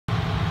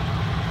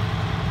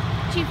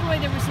Chief Roy,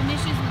 there were some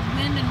issues with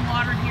wind and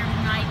water here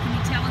tonight. Can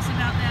you tell us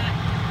about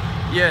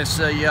that? Yes,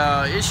 the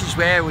issues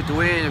we had with the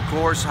wind, of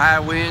course, high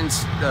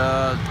winds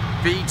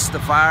feeds the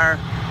fire.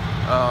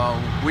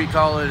 We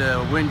call it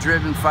a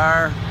wind-driven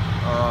fire.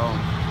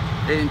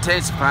 It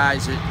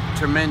intensifies it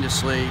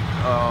tremendously.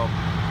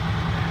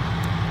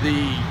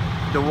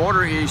 The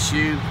water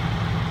issue,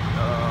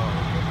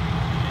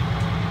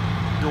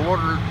 the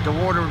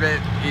water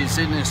that is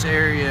in this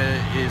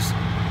area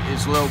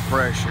is low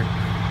pressure.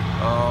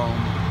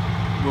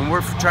 When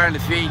we're trying to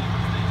feed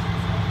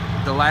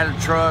the ladder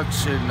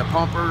trucks and the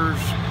pumpers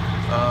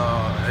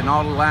and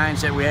all the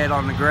lines that we had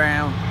on the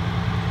ground,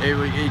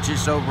 it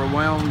just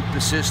overwhelmed the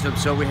system.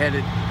 So we had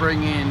to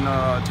bring in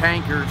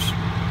tankers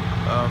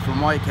from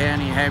White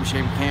County,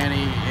 Habersham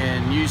County,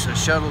 and use a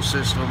shuttle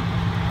system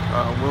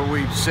where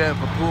we set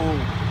up a pool,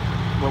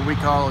 what we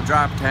call a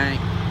drop tank,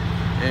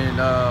 and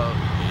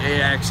it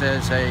acts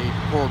as a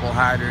portable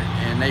hydrant,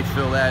 and they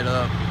fill that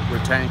up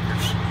with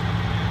tankers.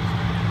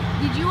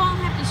 Did you all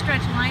have to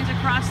stretch lines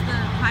across the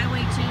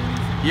highway too?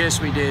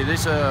 Yes, we did.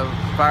 It's a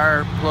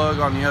fire plug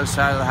on the other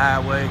side of the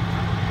highway.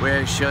 We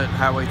had to shut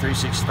Highway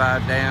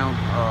 365 down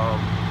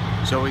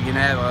so we can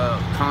have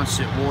a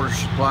constant water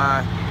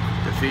supply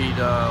to feed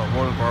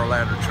one of our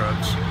ladder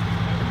trucks.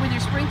 Were there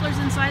sprinklers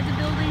inside the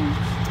building?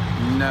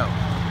 No,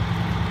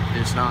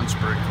 it's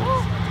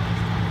non-sprinkled.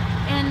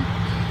 And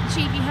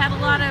Chief, you had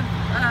a lot of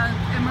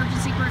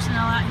emergency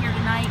personnel out here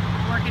tonight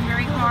working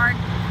very hard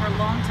for a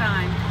long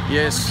time.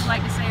 Yes. What would you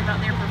like to say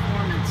about their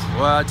performance?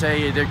 Well, I tell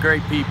you, they're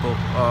great people.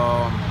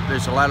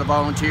 There's a lot of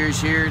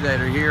volunteers here that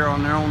are here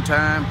on their own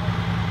time.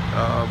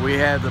 We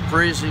have the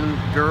prison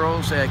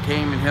girls that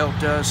came and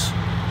helped us.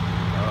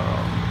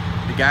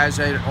 The guys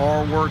that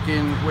are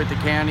working with the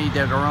county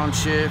that are on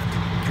shift,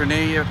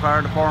 Cornelia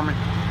Fire Department.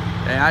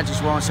 And I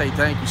just want to say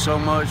thank you so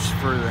much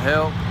for the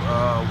help.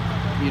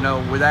 You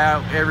know,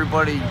 without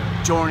everybody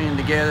joining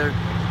together,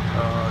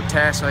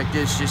 tasks like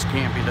this just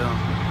can't be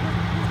done.